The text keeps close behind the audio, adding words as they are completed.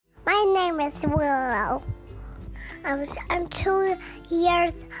is Willow. I'm 2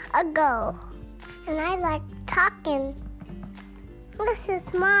 years ago, and I like talking. This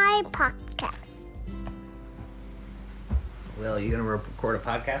is my podcast. Will, you gonna record a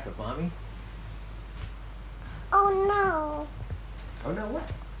podcast with Mommy? Oh no. Oh no,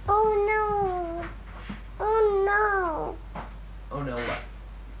 what? Oh no. Oh no. Oh no, what?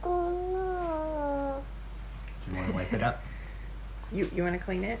 Oh no. Do you want to wipe it up? You want to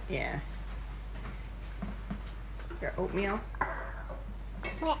clean it? Yeah. Your oatmeal?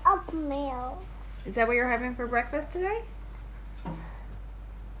 My oatmeal. Is that what you're having for breakfast today?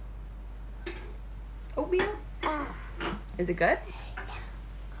 Oatmeal? Is it good?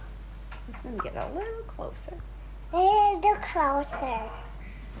 Let's maybe get a little closer. A little closer.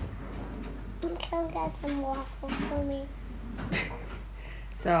 You can get some waffles for me.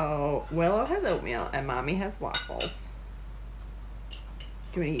 So, Willow has oatmeal and Mommy has waffles.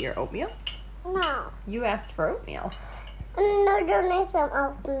 Do you want to eat your oatmeal? No. You asked for oatmeal. No, don't need some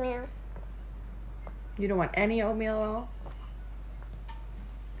oatmeal. You don't want any oatmeal, Willow?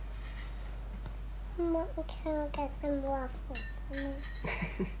 Mom, can I get some waffles for me?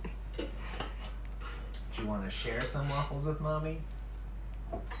 Do you want to share some waffles with Mommy?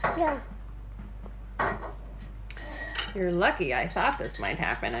 Yeah. You're lucky. I thought this might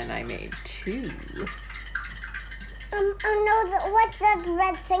happen and I made 2. What's that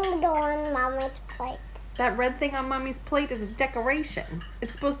red thing on Mama's plate? That red thing on Mommy's plate is a decoration.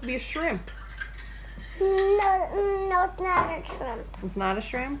 It's supposed to be a shrimp. No, it's not a shrimp. It's not a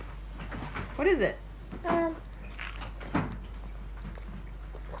shrimp? What is it? A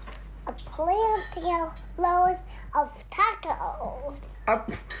plate of loads of tacos.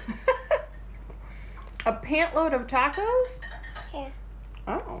 A pant load of tacos? Yeah.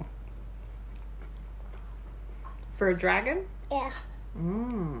 Oh. For a dragon? Yeah.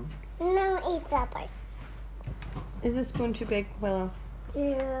 Mmm. No, eat that bite. Is this spoon too big, Willow?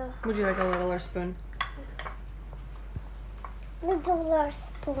 Yeah. Would you like a littler spoon? Littler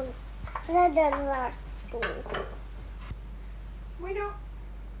spoon. Littler spoon. We don't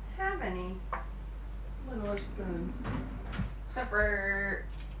have any littler spoons. Except for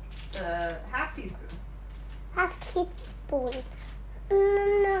the half teaspoon. Half teaspoon.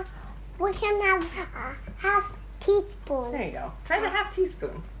 No. We can have a half teaspoon. There you go. Try the half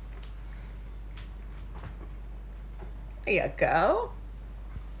teaspoon. There you go.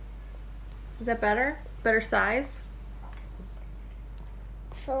 Is that better? Better size?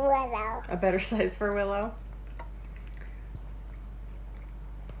 For Willow. A better size for Willow?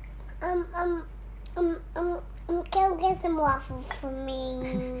 Can get some waffles for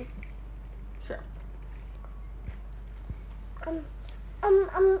me. Sure. Go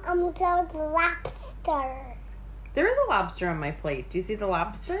to lobster. There is a lobster on my plate. Do you see the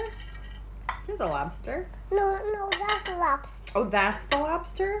lobster? There's a lobster. No, that's a lobster. Oh, that's the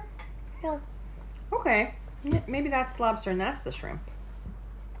lobster? No, Okay. Yeah, maybe that's the lobster and that's the shrimp.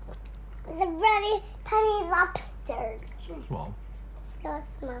 the very tiny lobsters. So small. So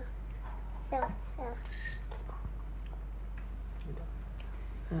small. So small.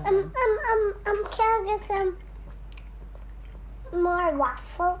 Can I get some more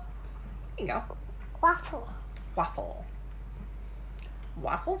waffle? There you go. Waffle. Waffle.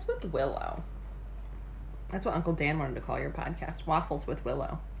 Waffles with Willow. That's what Uncle Dan wanted to call your podcast. Waffles with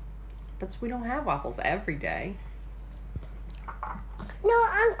Willow. But we don't have waffles every day. No,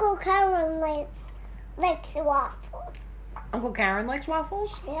 Uncle Karen likes waffles. Uncle Karen likes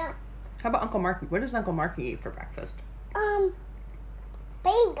waffles? Yeah. How about Uncle Marky? What does Uncle Marky eat for breakfast?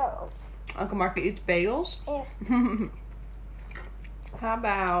 Bagels. Uncle Marky eats bagels? Yeah. How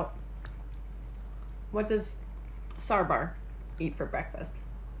about, what does Sarbar eat for breakfast?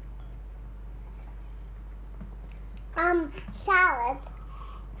 Salad.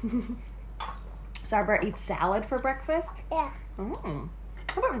 Sarbar eats salad for breakfast? Yeah. Oh.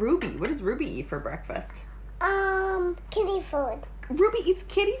 How about Ruby? What does Ruby eat for breakfast? Kitty food. Ruby eats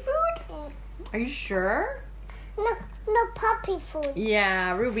kitty food? Yeah. Are you sure? No, puppy food.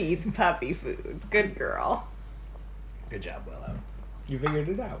 Yeah, Ruby eats puppy food. Good girl. Good job, Willow. You figured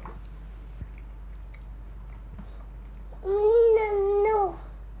it out. No.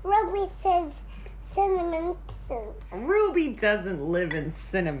 Ruby says cinnamon. Ruby doesn't live in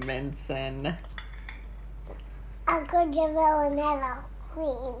Cinnaminson. Uncle Jimbo and Hello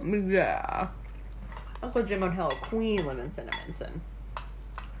Queen. Yeah. Uncle Jimbo and Hello Queen live in Cinnaminson.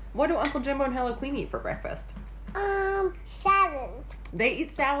 What do Uncle Jimbo and Hello Queen eat for breakfast? Salad. They eat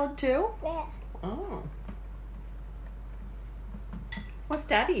salad too? Yeah. Oh. What's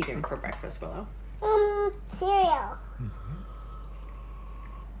Daddy eating for breakfast, Willow? Cereal.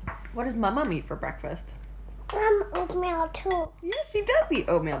 What does Mama eat for breakfast? Oatmeal too. Yeah, she does eat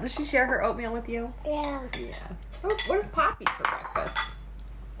oatmeal. Does she share her oatmeal with you? Yeah. Yeah. What does Pop eat for breakfast?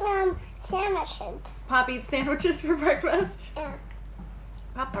 Sandwiches. Pop eats sandwiches for breakfast? Yeah.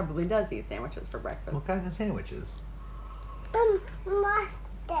 Pop probably does eat sandwiches for breakfast. What kind of sandwiches?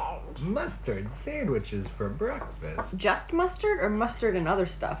 Mustard. Mustard sandwiches for breakfast. Just mustard or mustard and other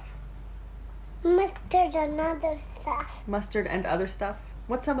stuff? Mustard and other stuff. Mustard and other stuff?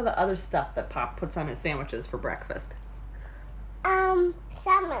 What's some of the other stuff that Pop puts on his sandwiches for breakfast? Salmon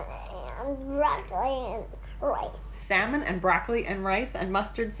and broccoli and rice. Salmon and broccoli and rice and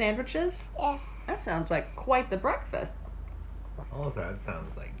mustard sandwiches? Yeah. That sounds like quite the breakfast. Also, that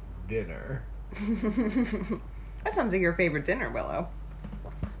sounds like dinner. That sounds like your favorite dinner, Willow.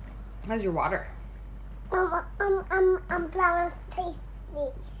 How's your water? Flour's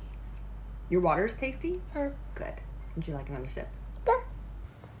tasty. Your water's tasty? Huh? Good. Would you like another sip? Good.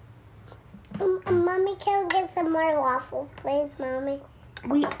 Mommy, can we get some more waffle, please, Mommy?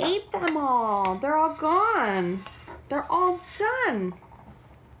 We ate them all. They're all gone. They're all done.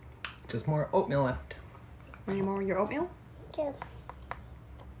 Just more oatmeal left. Any more of your oatmeal? Good.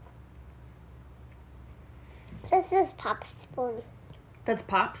 This is Pop's spoon. That's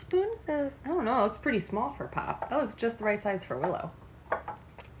Pop's spoon? Hmm. I don't know. It looks pretty small for Pop. That looks just the right size for Willow.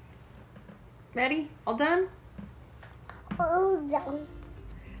 Ready? All done? All done.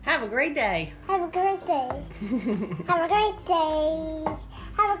 Have a great day. Have a great day. Have a great day.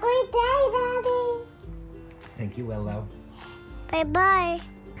 Have a great day, Daddy. Thank you, Willow. Bye-bye.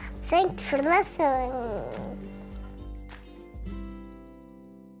 Thanks for listening.